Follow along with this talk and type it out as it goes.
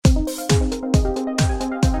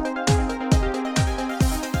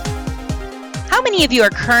many of you are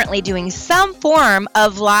currently doing some form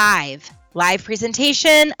of live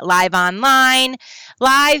presentation, live online,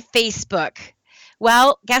 live Facebook?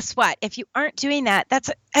 Well, guess what? If you aren't doing that, that's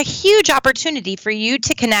a huge opportunity for you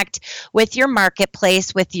to connect with your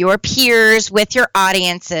marketplace, with your peers, with your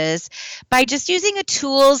audiences by just using the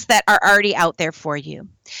tools that are already out there for you.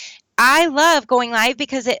 I love going live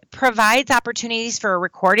because it provides opportunities for a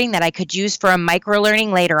recording that I could use for a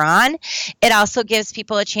micro-learning later on. It also gives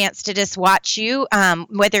people a chance to just watch you,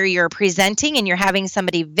 whether you're presenting and you're having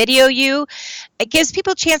somebody video you. It gives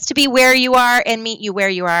people a chance to be where you are and meet you where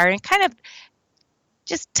you are and kind of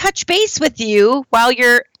just touch base with you while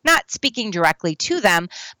you're not speaking directly to them,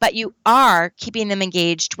 but you are keeping them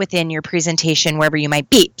engaged within your presentation wherever you might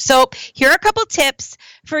be. So here are a couple tips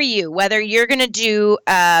for you, whether you're going to do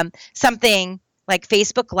something like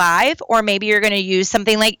Facebook Live, or maybe you're going to use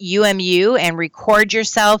something like UMU and record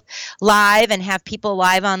yourself live and have people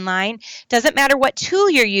live online. Doesn't matter what tool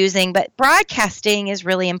you're using, but broadcasting is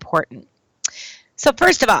really important. So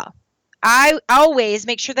first of all, I always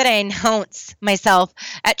make sure that I announce myself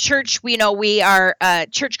at church. We are a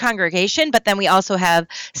church congregation, but then we also have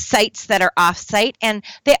sites that are off-site, and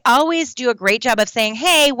they always do a great job of saying,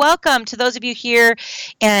 hey, welcome to those of you here,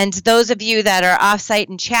 and those of you that are off-site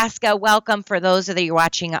in Chaska, welcome for those that you're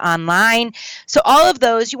watching online. So all of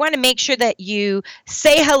those, you want to make sure that you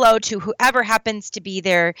say hello to whoever happens to be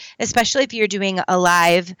there, especially if you're doing a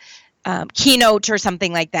live keynote or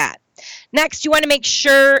something like that. Next, you want to make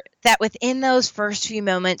sure that within those first few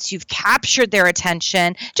moments, you've captured their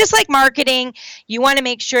attention. Just like marketing, you want to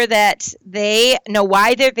make sure that they know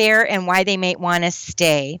why they're there and why they might want to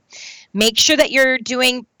stay. Make sure that you're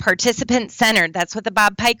doing participant-centered. That's what the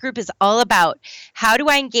Bob Pike Group is all about. How do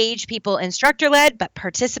I engage people instructor-led, but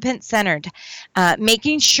participant-centered?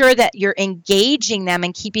 Making sure that you're engaging them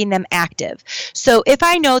and keeping them active. So if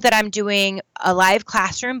I know that I'm doing a live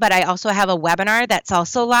classroom, but I also have a webinar that's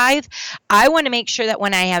also live, I want to make sure that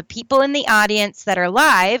when I have people in the audience that are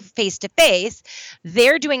live, face-to-face,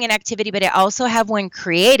 they're doing an activity, but I also have one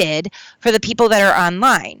created for the people that are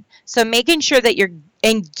online. So making sure that you're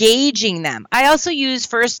engaging them. I also use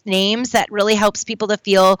first names. That really helps people to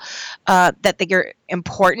feel that you're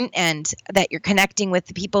important and that you're connecting with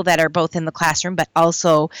the people that are both in the classroom but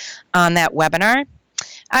also on that webinar.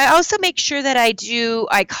 I also make sure that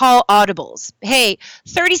I call audibles. Hey,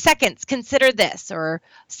 30 seconds, consider this, or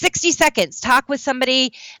 60 seconds, talk with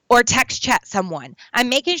somebody or text chat someone. I'm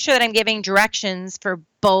making sure that I'm giving directions for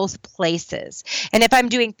both places. And if I'm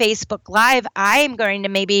doing Facebook Live, I am going to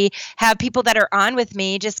maybe have people that are on with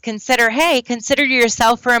me just consider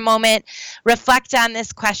yourself for a moment, reflect on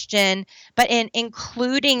this question, but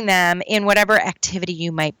including them in whatever activity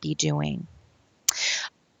you might be doing.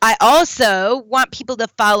 I also want people to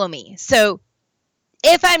follow me. So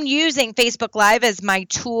if I'm using Facebook Live as my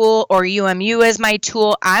tool or UMU as my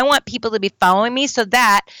tool, I want people to be following me so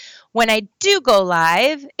that when I do go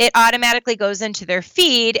live, it automatically goes into their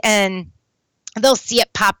feed and they'll see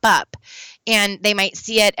it pop up. And they might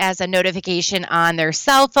see it as a notification on their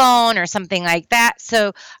cell phone or something like that.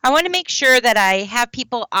 So I want to make sure that I have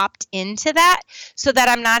people opt into that so that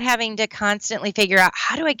I'm not having to constantly figure out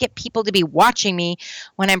how do I get people to be watching me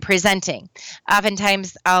when I'm presenting.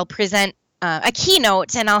 Oftentimes I'll present a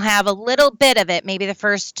keynote and I'll have a little bit of it, maybe the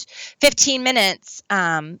first 15 minutes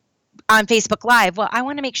on Facebook Live. Well, I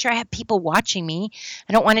want to make sure I have people watching me.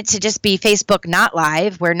 I don't want it to just be Facebook not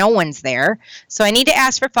live where no one's there. So I need to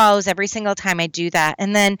ask for follows every single time I do that.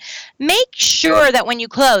 And then make sure that when you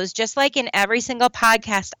close, just like in every single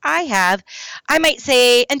podcast I have, I might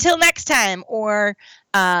say, until next time, or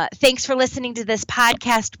thanks for listening to this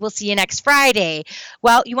podcast. We'll see you next Friday.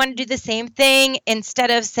 Well, you want to do the same thing.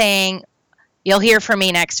 Instead of saying, you'll hear from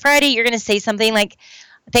me next Friday, you're going to say something like,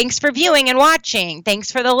 thanks for viewing and watching.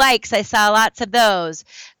 Thanks for the likes. I saw lots of those.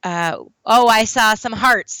 I saw some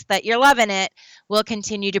hearts that you're loving it. We'll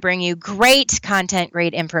continue to bring you great content,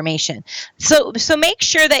 great information. So make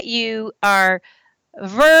sure that you are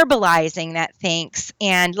verbalizing that thanks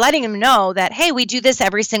and letting them know that, hey, we do this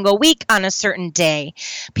every single week on a certain day.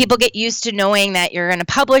 People get used to knowing that you're going to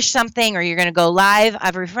publish something or you're going to go live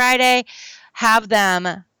every Friday. Have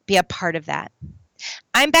them be a part of that.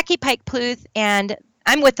 I'm Becky Pike-Pluth, and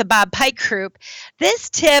I'm with the Bob Pike Group. This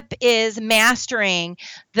tip is mastering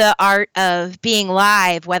the art of being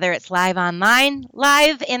live, whether it's live online,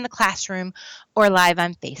 live in the classroom, or live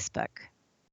on Facebook.